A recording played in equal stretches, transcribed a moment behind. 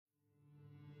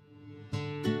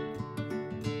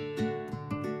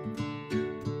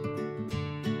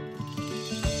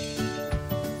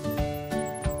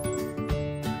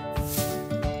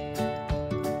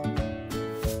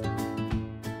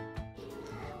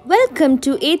Welcome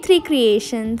to A3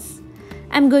 Creations.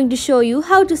 I'm going to show you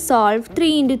how to solve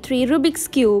 3×3 Rubik's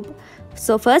Cube.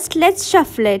 So first let's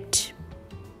shuffle it.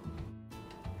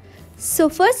 So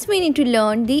first we need to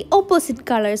learn the opposite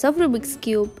colors of Rubik's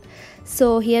Cube.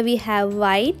 So here we have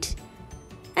white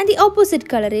and the opposite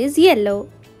color is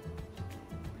yellow.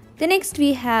 The next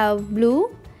we have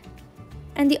blue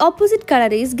and the opposite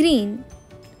color is green.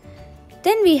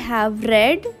 Then we have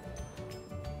red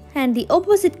and the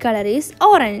opposite color is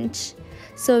orange.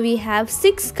 So we have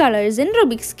 6 colors in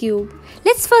Rubik's Cube.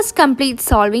 Let's first complete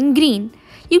solving green.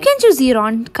 You can choose your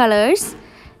own colors.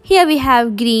 Here we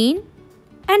have green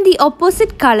and the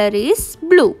opposite color is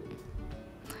blue.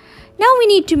 Now we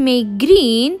need to make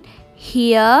green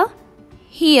here,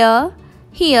 here,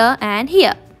 here and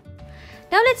here.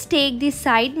 Now let's take the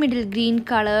side middle green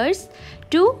colors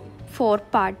to 4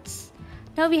 parts.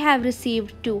 Now we have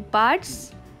received 2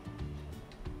 parts.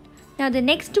 Now the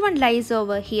next one lies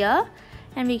over here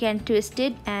and we can twist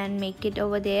it and make it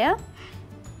over there.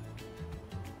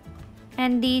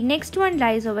 And the next one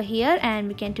lies over here and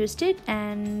we can twist it,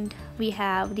 and we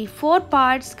have the 4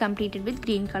 parts completed with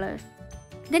green color.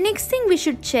 The next thing we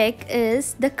should check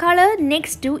is the color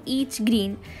next to each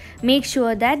green. Make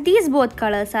sure that these both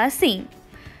colors are same.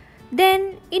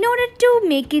 Then in order to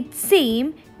make it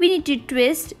same, we need to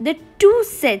twist the 2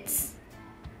 sets.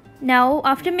 Now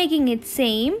after making it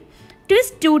same,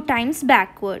 twist 2 times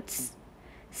backwards.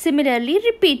 Similarly,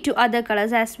 repeat to other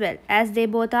colors as well. As they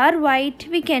both are white,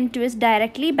 we can twist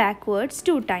directly backwards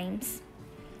 2 times.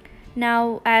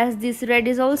 Now as this red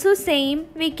is also same,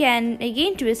 we can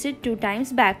again twist it 2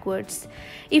 times backwards.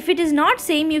 If it is not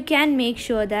same, you can make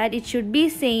sure that it should be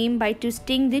same by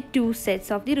twisting the 2 sets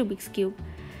of the Rubik's Cube.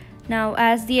 Now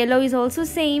as the yellow is also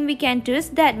same, we can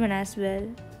twist that one as well.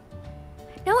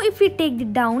 Now if we take the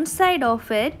downside of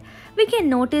it, we can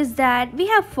notice that we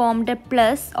have formed a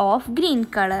plus of green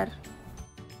color.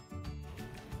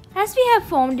 As we have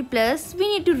formed a plus, we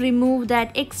need to remove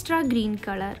that extra green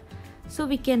color. So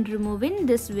we can remove in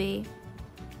this way.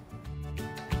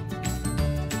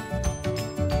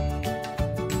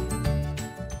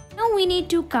 Now we need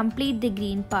to complete the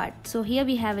green part. So here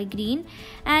we have a green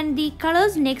and the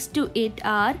colors next to it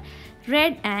are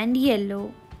red and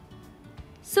yellow.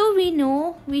 So we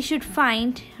know we should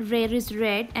find where is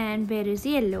red and where is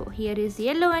yellow. Here is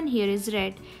yellow and here is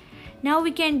red. Now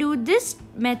we can do this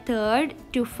method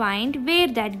to find where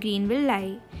that green will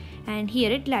lie. And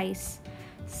here it lies.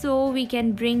 So we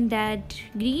can bring that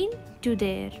green to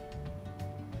there.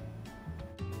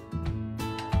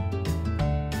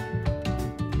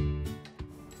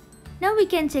 Now we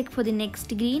can check for the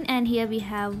next green, and here we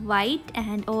have white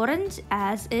and orange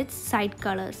as its side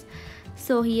colors.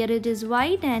 So here it is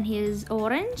white and here is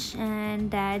orange,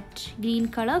 and that green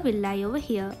color will lie over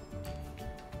here.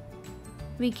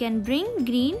 We can bring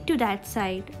green to that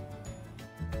side.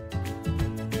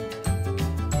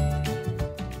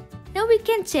 Now we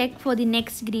can check for the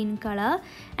next green color,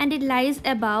 and it lies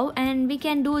above, and we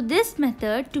can do this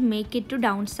method to make it to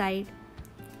downside.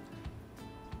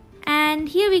 And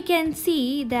here we can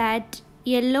see that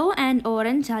yellow and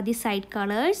orange are the side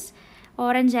colors.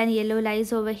 Orange and yellow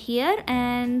lies over here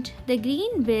and the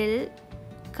green will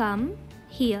come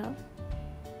here.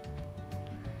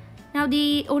 Now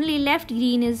the only left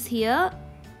green is here,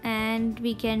 and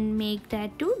we can make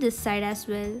that to this side as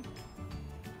well.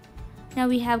 Now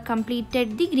we have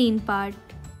completed the green part.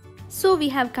 So we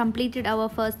have completed our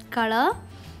first color,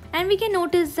 and we can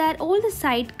notice that all the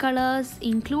side colors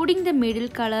including the middle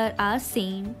color are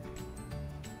same.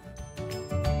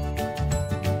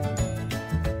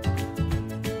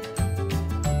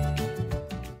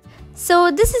 So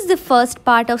this is the first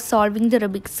part of solving the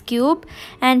Rubik's Cube,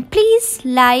 and please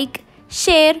like,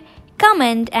 share,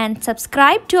 comment and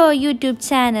subscribe to our YouTube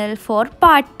channel for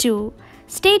part 2.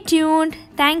 Stay tuned.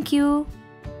 Thank you.